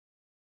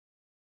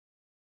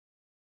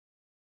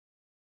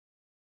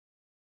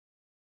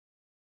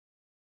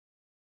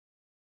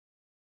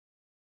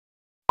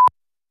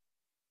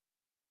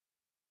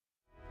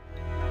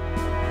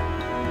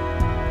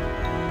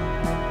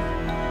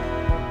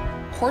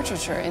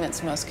portraiture, in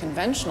its most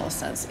conventional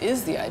sense,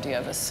 is the idea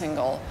of a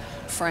single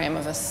frame,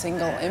 of a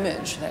single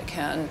image that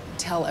can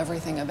tell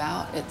everything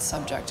about its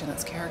subject and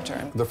its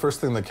character. The first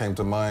thing that came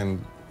to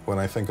mind when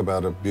I think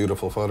about a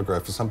beautiful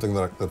photograph is something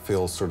that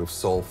feels sort of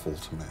soulful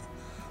to me,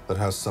 that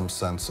has some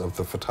sense of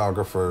the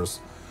photographer's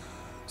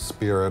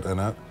spirit in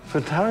it.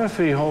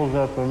 Photography holds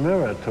up a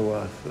mirror to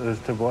us as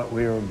to what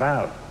we are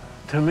about.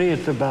 To me,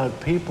 it's about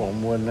people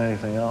more than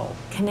anything else.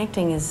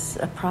 Connecting is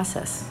a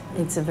process.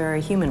 It's a very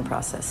human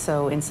process.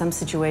 So in some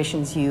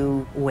situations,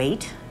 you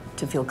wait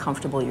to feel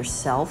comfortable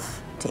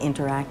yourself to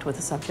interact with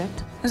the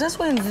subject. That's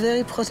why I'm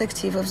very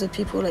protective of the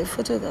people I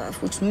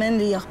photograph, which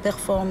mainly are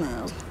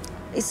performers.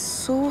 It's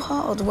so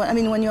hard. I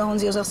mean, when you're on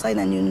the other side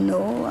and you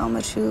know how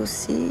much you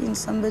see in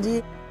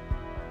somebody.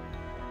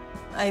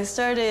 I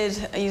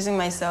started using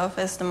myself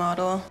as the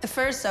model. At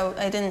first,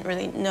 I didn't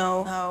really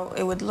know how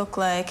it would look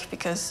like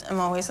because I'm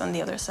always on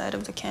the other side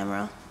of the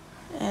camera.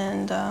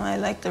 And I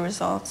liked the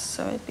results,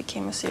 so it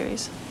became a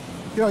series.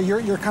 You know,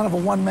 you're kind of a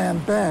one-man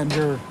band.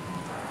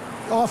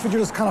 Often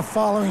you're just kind of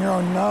following your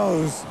own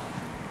nose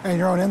and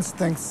your own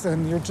instincts,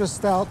 and you're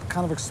just out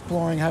kind of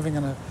exploring, having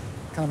kind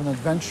of an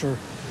adventure.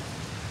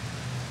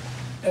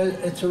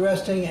 It's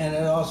arresting, and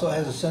it also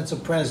has a sense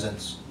of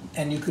presence.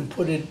 And you can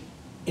put it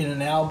in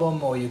an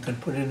album, or you can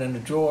put it in a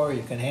drawer,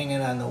 you can hang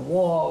it on the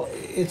wall.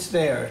 It's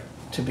there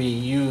to be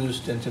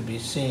used and to be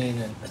seen.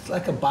 And it's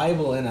like a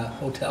Bible in a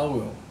hotel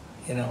room.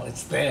 You know,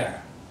 it's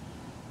there,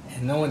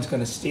 and no one's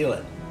going to steal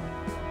it.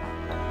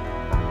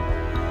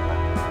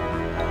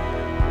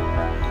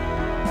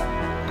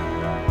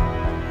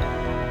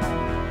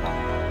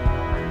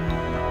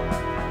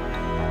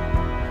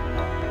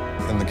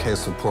 In the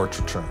case of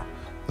portraiture,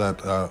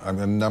 that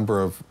a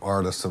number of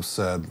artists have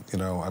said, you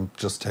know, I'm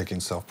just taking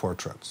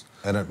self-portraits.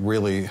 And it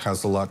really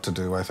has a lot to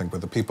do, I think,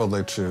 with the people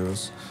they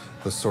choose,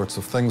 the sorts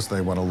of things they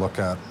want to look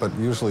at, but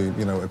usually,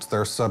 you know, it's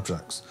their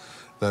subjects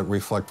that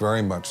reflect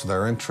very much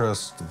their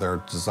interest, their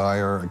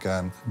desire,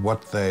 again,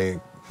 what they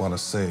want to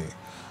see.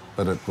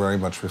 But it very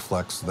much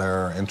reflects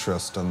their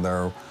interest and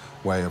their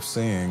way of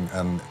seeing,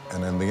 and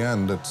in the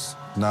end, it's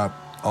not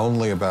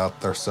only about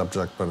their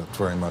subject, but it's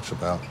very much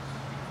about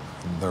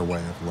their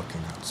way of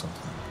looking at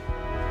something.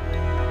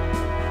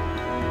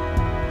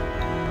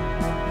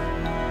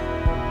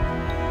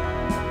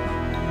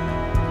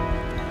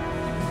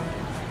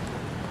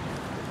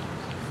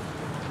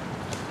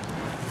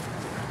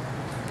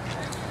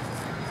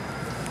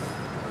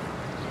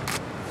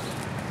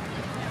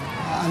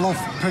 I love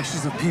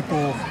pictures of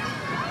people,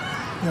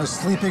 you know,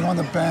 sleeping on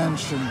the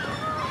bench and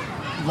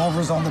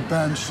lovers on the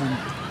bench, and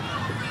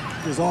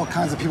there's all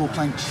kinds of people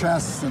playing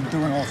chess and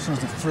doing all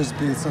sorts of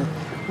frisbee. It's a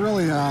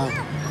really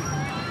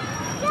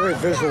very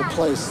visual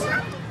place.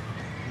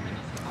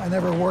 I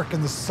never work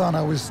in the sun. I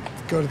always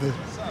go to the...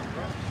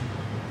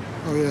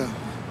 Oh, yeah.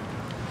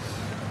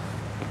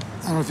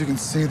 I don't know if you can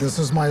see this.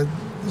 This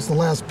is the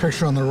last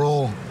picture on the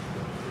roll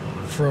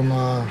from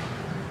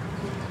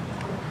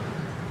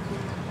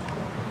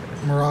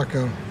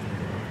Morocco,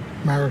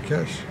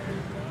 Marrakesh.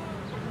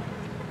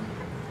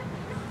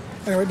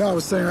 Anyway, no, I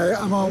was saying,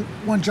 I'm on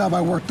one job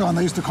I worked on.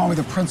 They used to call me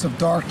the Prince of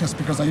Darkness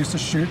because I used to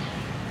shoot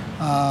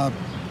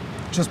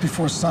just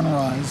before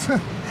sunrise.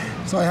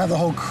 So I had the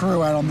whole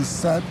crew out on the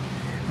set,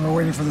 and we're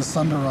waiting for the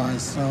sun to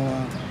rise. So,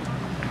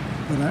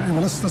 but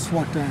anyway, let's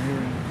walk down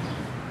here.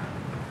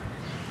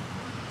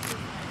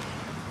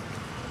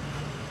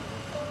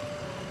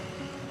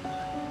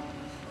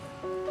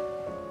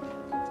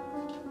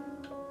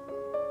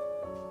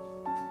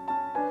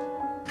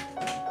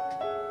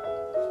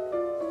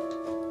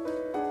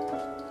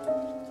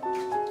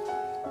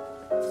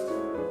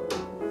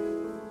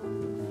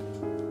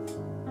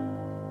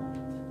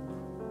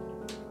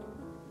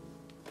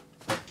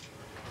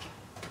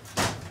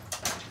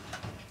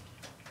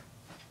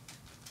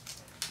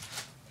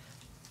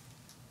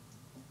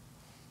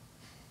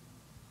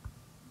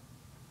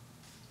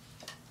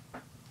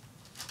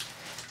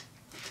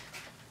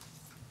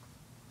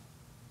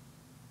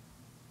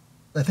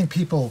 I think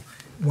people,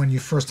 when you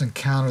first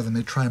encounter them,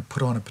 they try and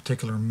put on a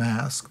particular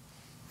mask.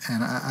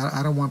 And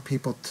I don't want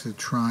people to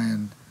try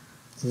and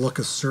look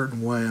a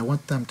certain way. I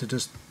want them to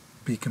just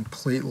be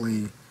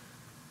completely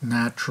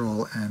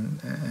natural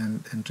and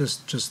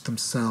just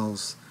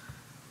themselves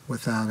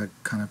without a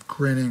kind of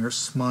grinning or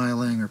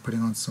smiling or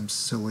putting on some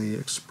silly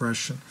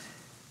expression.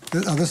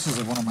 This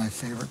is one of my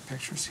favorite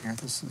pictures here.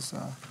 This is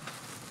a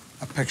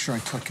picture I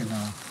took in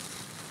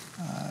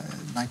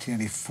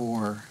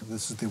 1984.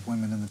 This is the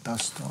women in the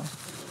dust storm.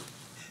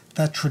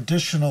 That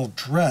traditional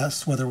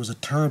dress, whether it was a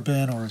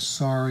turban or a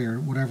sari or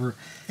whatever,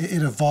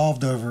 it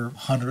evolved over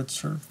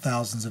hundreds or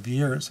thousands of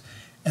years.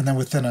 And then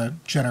within a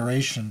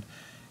generation,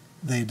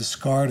 they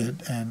discard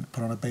it and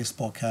put on a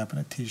baseball cap and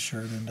a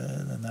T-shirt, and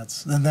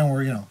then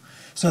we're, you know,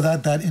 so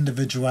that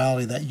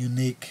individuality, that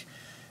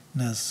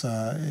uniqueness,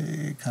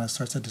 it kind of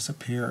starts to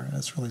disappear, and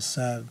it's really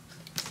sad.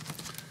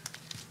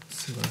 Let's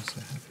see what else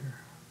I have here.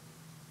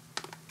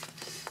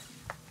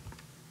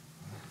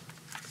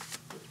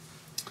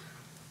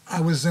 I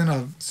was in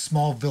a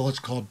small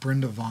village called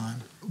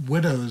Brindavan.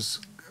 Widows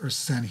are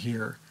sent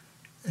here.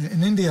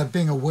 In India,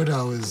 being a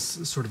widow is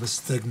sort of a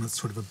stigma, it's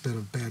sort of a bit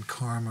of bad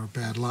karma or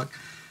bad luck.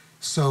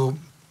 So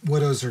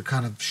widows are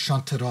kind of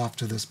shunted off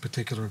to this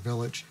particular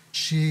village.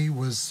 She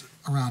was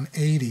around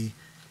 80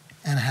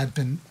 and had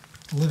been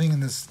living in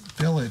this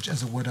village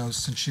as a widow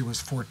since she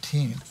was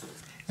 14,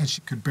 and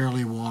she could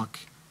barely walk.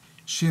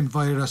 She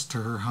invited us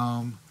to her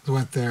home. We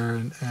went there,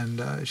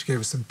 and she gave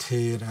us some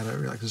tea and had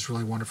this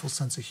really wonderful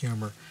sense of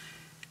humor.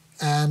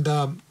 And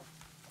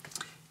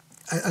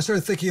I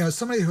started thinking,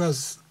 somebody who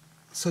has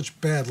such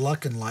bad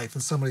luck in life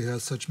and somebody who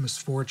has such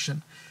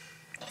misfortune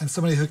and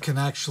somebody who can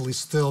actually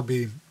still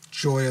be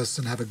joyous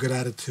and have a good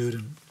attitude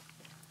and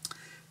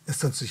a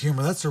sense of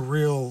humor, that's a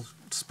real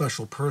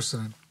special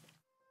person.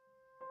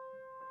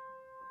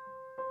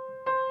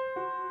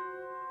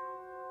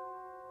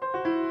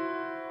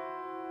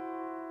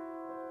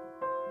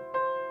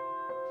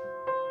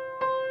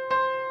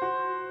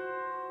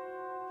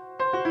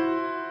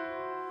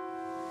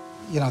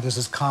 There's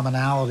this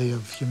commonality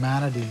of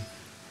humanity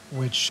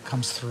which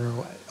comes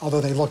through. Although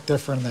they look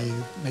different, they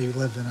maybe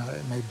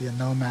maybe a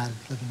nomad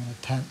living in a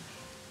tent,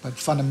 but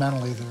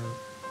fundamentally they're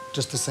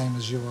just the same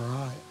as you or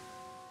I.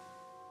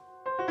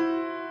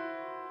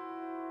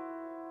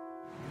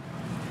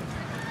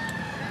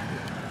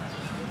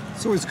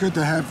 It's always good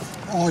to have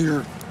all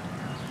your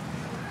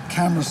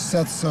cameras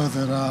set so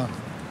that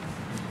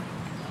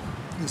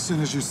as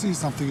soon as you see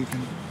something, you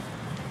can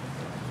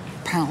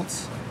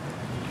pounce.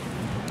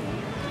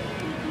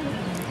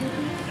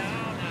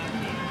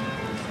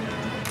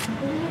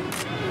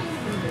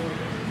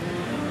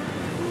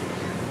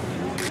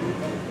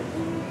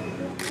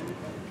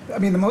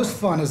 The most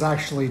fun is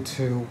actually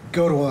to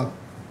go to a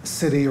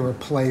city or a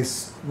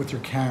place with your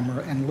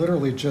camera and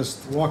literally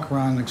just walk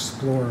around and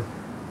explore.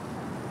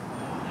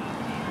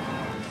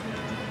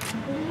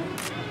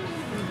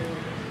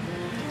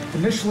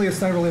 Initially,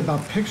 it's not really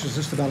about pictures, it's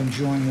just about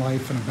enjoying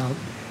life and about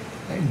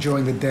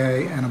enjoying the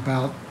day and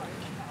about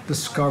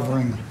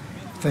discovering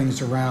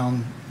things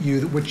around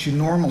you which you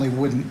normally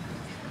wouldn't.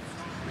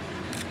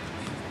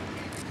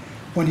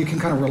 When you can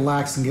kind of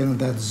relax and get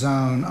into that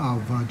zone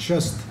of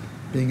just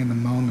being in the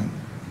moment,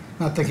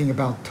 not thinking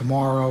about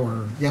tomorrow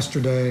or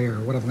yesterday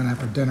or what I'm going to have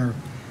for dinner,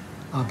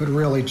 but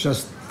really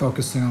just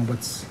focusing on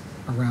what's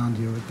around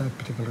you at that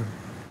particular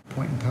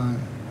point in time.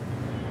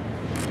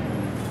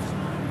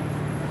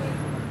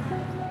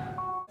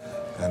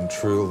 And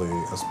truly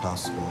as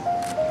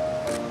possible.